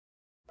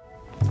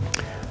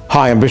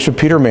Hi, I'm Bishop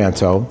Peter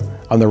Manto.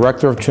 I'm the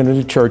rector of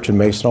Trinity Church in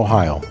Mason,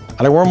 Ohio,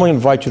 and I warmly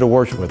invite you to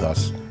worship with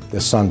us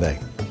this Sunday.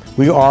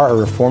 We are a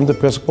Reformed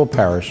Episcopal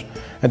parish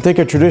and take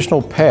a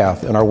traditional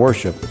path in our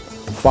worship,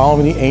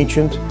 following the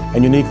ancient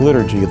and unique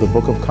liturgy of the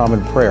Book of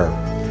Common Prayer,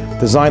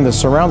 designed to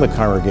surround the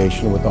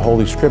congregation with the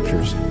Holy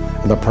Scriptures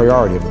and the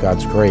priority of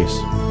God's grace.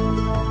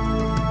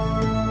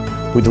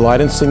 We delight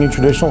in singing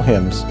traditional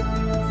hymns.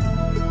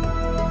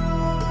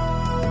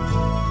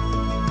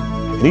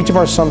 And each of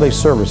our Sunday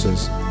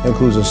services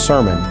includes a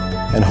sermon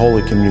and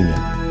Holy Communion.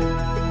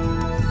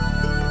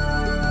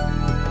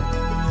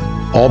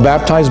 All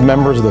baptized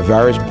members of the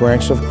various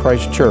branches of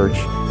Christ Church,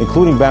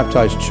 including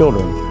baptized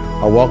children,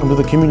 are welcome to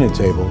the communion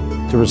table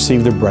to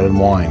receive the bread and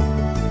wine.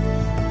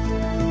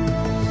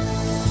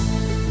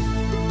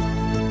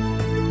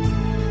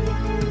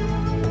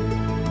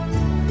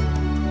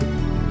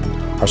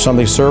 Our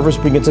Sunday service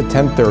begins at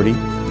 10:30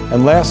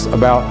 and lasts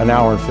about an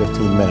hour and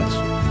 15 minutes.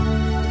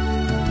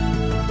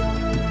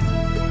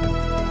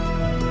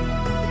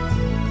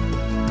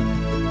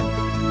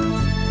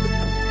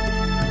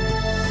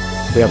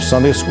 We have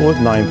Sunday school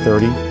at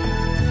 9:30.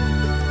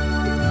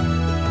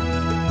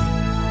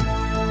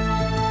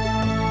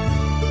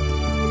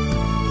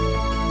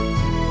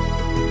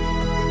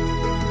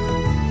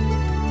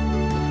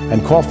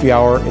 And coffee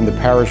hour in the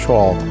parish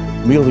hall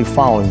immediately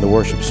following the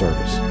worship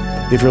service.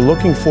 If you're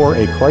looking for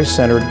a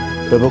Christ-centered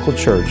biblical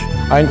church,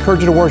 I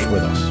encourage you to worship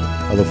with us.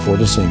 I look forward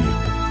to seeing you.